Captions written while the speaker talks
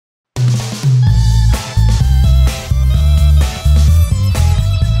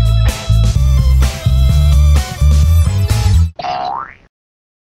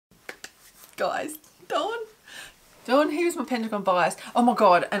Pentagon bias. Oh my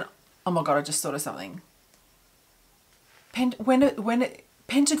god, and oh my god, I just thought of something.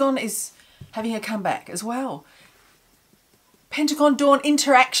 Pentagon is having a comeback as well. Pentagon Dawn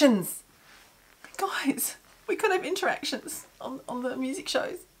interactions. Guys, we could have interactions on the music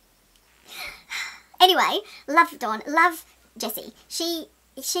shows. Anyway, love Dawn, love Jessie. Her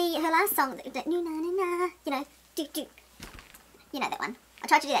last song, you know, you know that one. I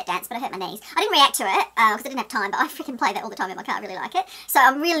tried to do that dance, but I hurt my knees. I didn't react to it because I didn't have time, but I freaking play that all the time in my car. I really like it. So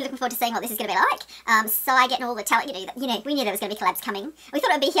I'm really looking forward to seeing what this is going to be like. Sai getting all the talent, you know, we knew there was going to be collabs coming. We thought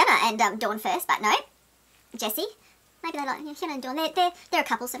it would be Hyuna and Dawn first, but no. Jessie. Maybe they like Hyuna and Dawn. They're a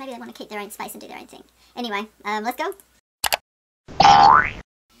couple, so maybe they want to keep their own space and do their own thing. Anyway, let's go.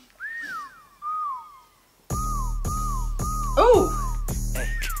 Ooh!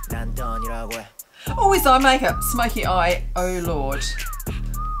 Oh, his eye makeup. Smoky eye. Oh, Lord.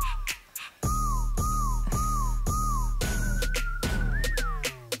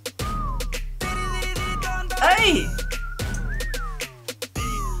 Hey!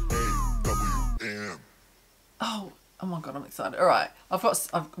 Oh my god, I'm excited. All right, I'm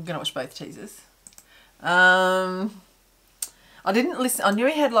gonna watch both teasers. I didn't listen. I knew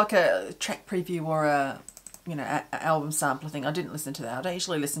he had like a track preview or a, you know, a album sampler thing. I didn't listen to that. I don't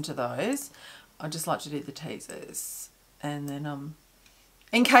usually listen to those. I just like to do the teasers, and then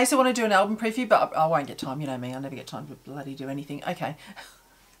in case I want to do an album preview, but I won't get time. You know me, I never get time to bloody do anything. Okay,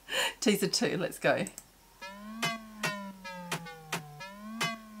 teaser 2. Let's go.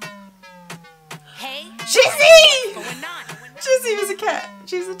 Hey, Jessie! Jessie was a cat.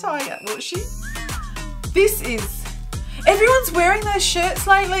 She's a tiger. Was she? This is... Everyone's wearing those shirts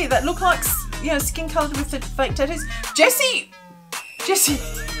lately that look like, you know, skin coloured with the fake tattoos. Jessie! Jessie!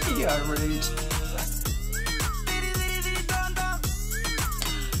 You are rude.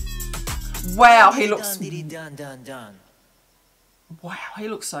 Wow, he looks... Wow, he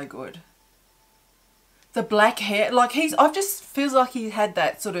looks so good. The black hair, like I've just feels like he had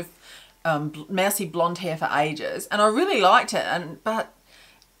that sort of mousy blonde hair for ages, and I really liked it. But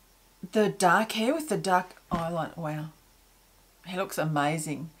the dark hair with the dark eyeliner, wow, he looks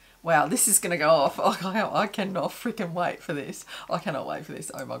amazing. Wow, this is gonna go off. I cannot freaking wait for this. I cannot wait for this.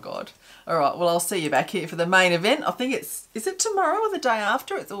 Oh my god. All right, well, I'll see you back here for the main event. I think is it tomorrow or the day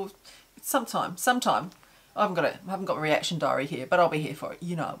after? It's sometime. I haven't got a reaction diary here, but I'll be here for it.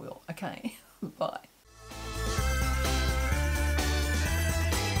 You know I will. Okay. Bye.